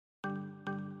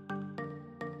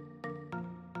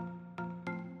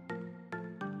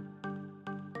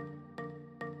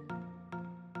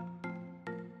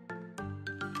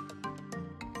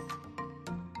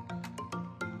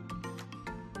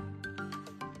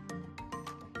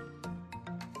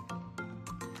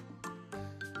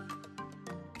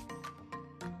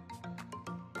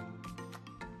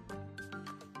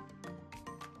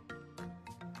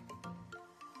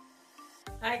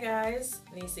Hi guys,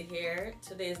 Nisi here.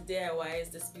 Today's DIY is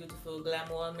this beautiful Glam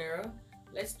wall mirror.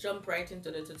 Let's jump right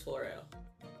into the tutorial.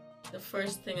 The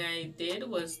first thing I did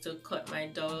was to cut my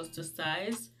dowels to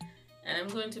size, and I'm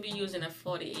going to be using a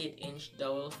 48-inch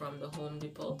dowel from the Home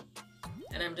Depot,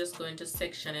 and I'm just going to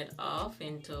section it off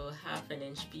into 1/2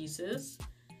 inch pieces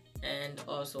and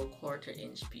also 1/4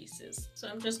 inch pieces. So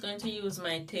I'm just going to use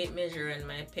my tape measure and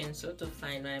my pencil to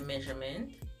find my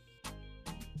measurement.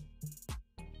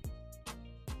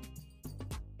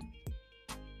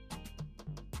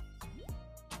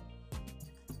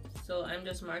 So I'm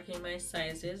just marking my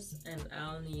sizes, and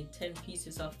I'll need 10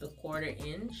 pieces of the 1/4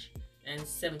 inch and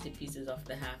 70 pieces of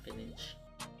the 1/2 inch.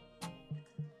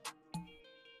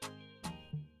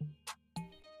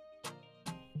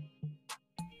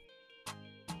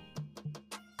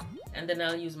 And then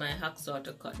I'll use my hacksaw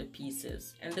to cut the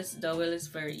pieces. And this dowel is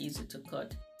very easy to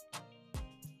cut.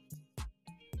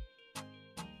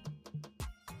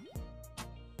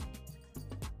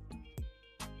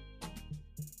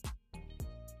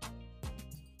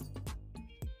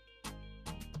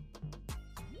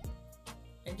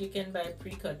 And you can buy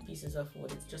pre-cut pieces of wood,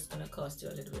 it's just going to cost you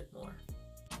a little bit more.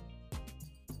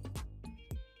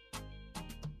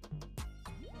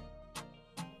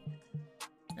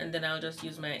 And then I'll just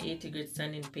use my 80 grit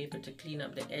sanding paper to clean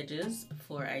up the edges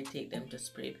before I take them to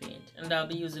spray paint. And I'll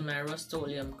be using my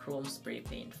Rust-oleum chrome spray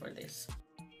paint for this.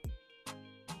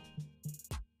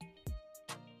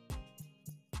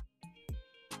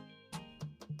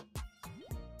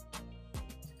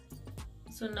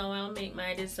 So now I'll make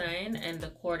my design, and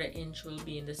the 1/4 inch will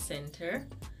be in the center,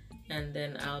 and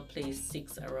then I'll place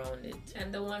 6 around it.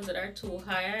 And the ones that are too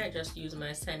high, I just use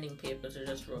my sanding paper to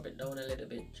just rub it down a little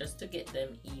bit just to get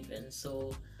them even,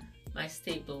 so my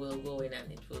staple will go in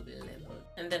and it will be level.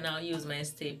 And then I'll use my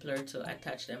stapler to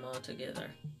attach them all together.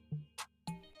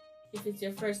 If it's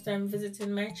your first time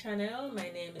visiting my channel, my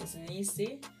name is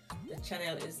Nisi. The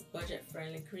channel is Budget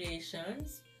Friendly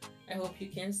Creations. I hope you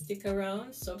can stick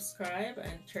around, subscribe,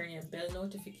 and turn your bell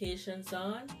notifications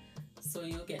on so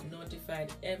you'll get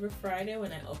notified every Friday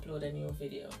when I upload a new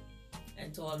video.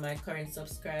 And to all my current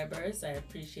subscribers, I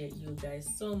appreciate you guys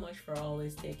so much for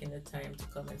always taking the time to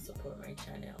come and support my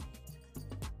channel.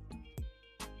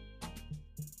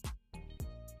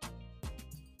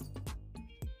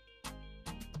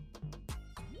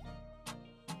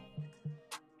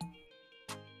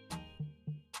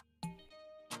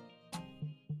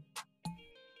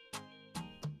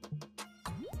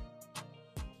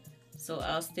 So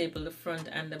I'll staple the front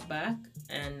and the back,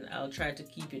 and I'll try to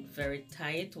keep it very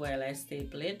tight while I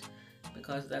staple it,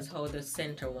 because that's how the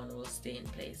center one will stay in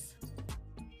place.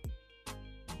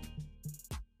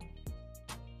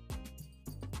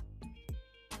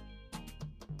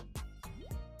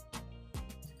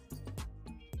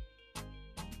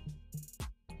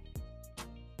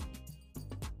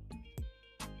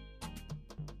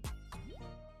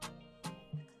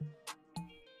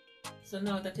 So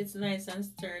now that it's nice and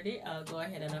sturdy, I'll go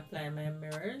ahead and apply my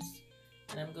mirrors,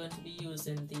 and I'm going to be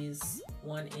using these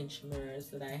 1-inch mirrors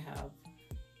that I have.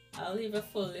 I'll leave a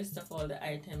full list of all the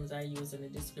items I use in the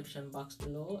description box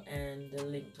below, and the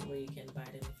link to where you can buy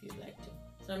them if you'd like to.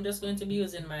 So I'm just going to be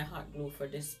using my hot glue for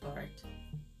this part,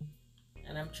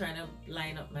 and I'm trying to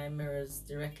line up my mirrors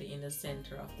directly in the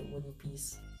center of the wooden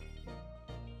piece.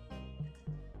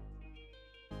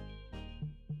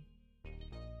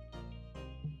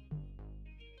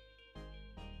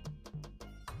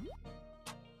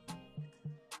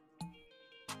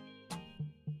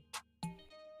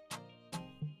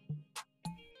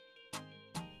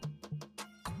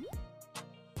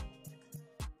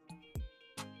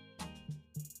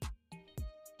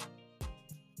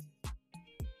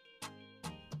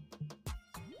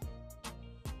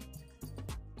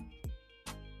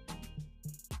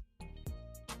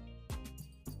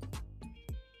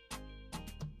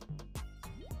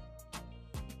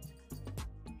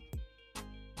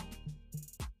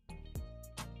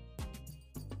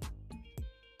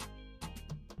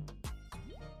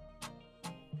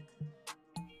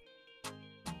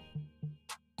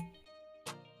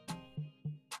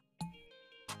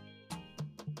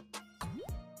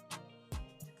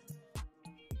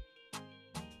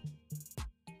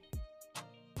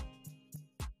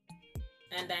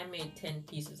 And I made 10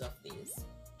 pieces of these.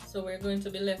 So we're going to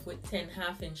be left with 10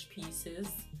 1/2-inch pieces,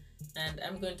 and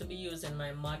I'm going to be using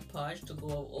my Mod Podge to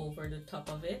go over the top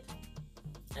of it,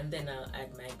 and then I'll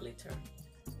add my glitter.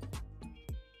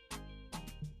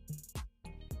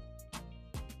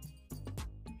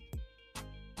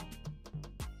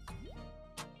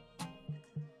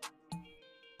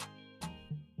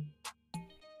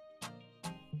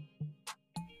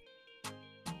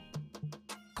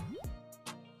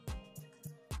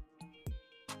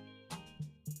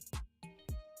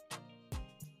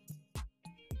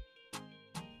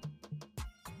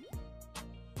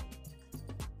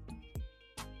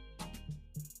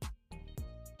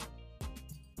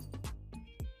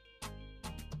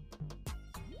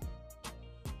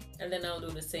 And then I'll do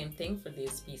the same thing for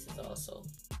these pieces also.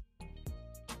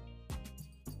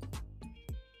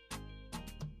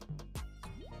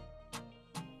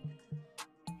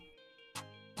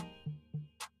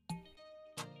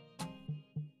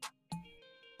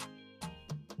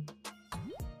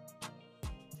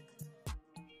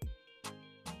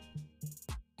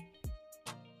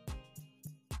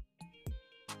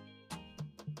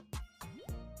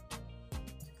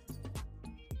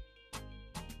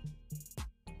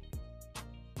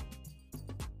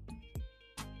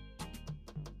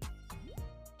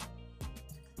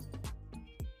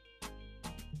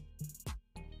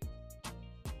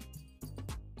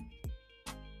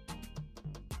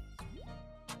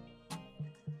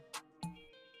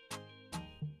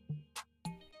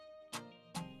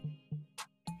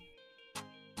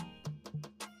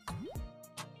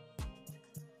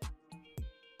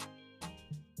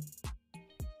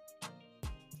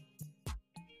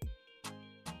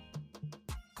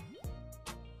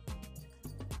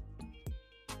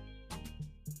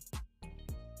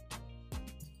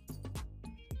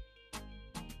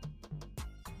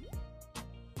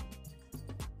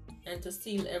 And to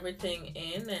seal everything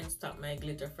in and stop my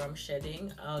glitter from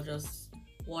shedding, I'll just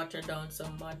water down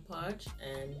some Mod Podge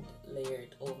and layer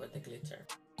it over the glitter.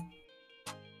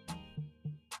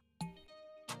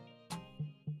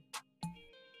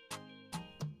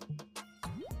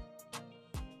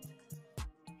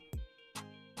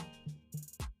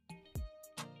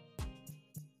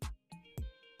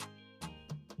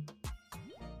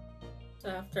 So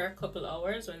after a couple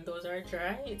hours, when those are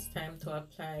dry, it's time to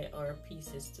apply our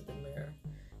pieces to the mirror.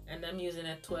 And I'm using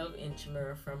a 12-inch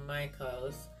mirror from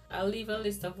Michael's. I'll leave a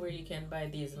list of where you can buy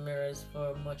these mirrors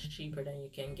for much cheaper than you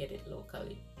can get it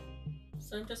locally.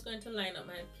 So I'm just going to line up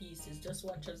my pieces. Just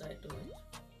watch as I do it.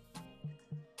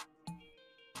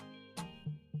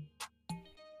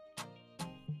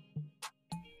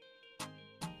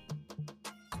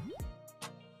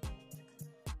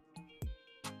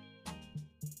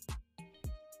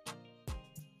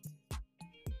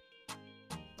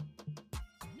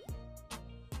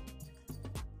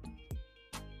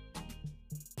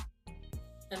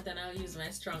 And then I'll use my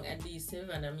strong adhesive,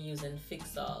 and I'm using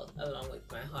Fix All along with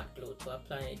my hot glue to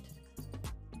apply it.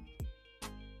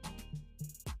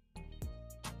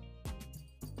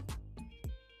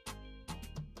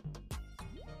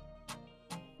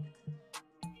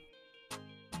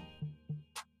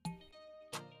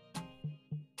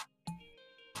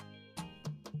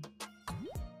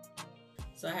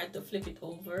 So I had to flip it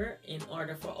over in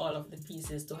order for all of the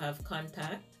pieces to have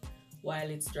contact while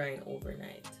it's drying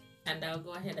overnight. And I'll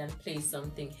go ahead and place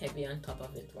something heavy on top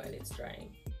of it while it's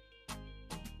drying.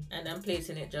 And I'm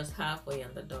placing it just halfway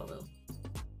on the dowel.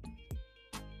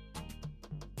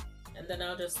 And then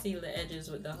I'll just seal the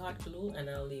edges with the hot glue and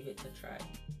I'll leave it to dry.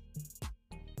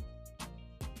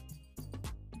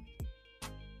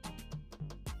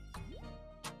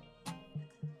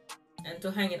 And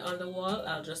to hang it on the wall,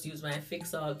 I'll just use my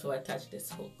Fix All to attach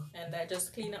this hook. And I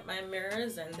just clean up my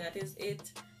mirrors, and that is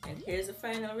it. And here's the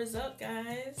final result,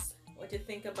 guys. What you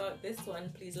think about this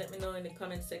one, please let me know in the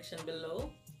comment section below.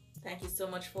 Thank you so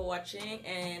much for watching,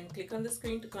 and click on the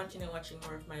screen to continue watching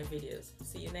more of my videos.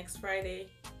 See you next Friday.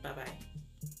 Bye bye.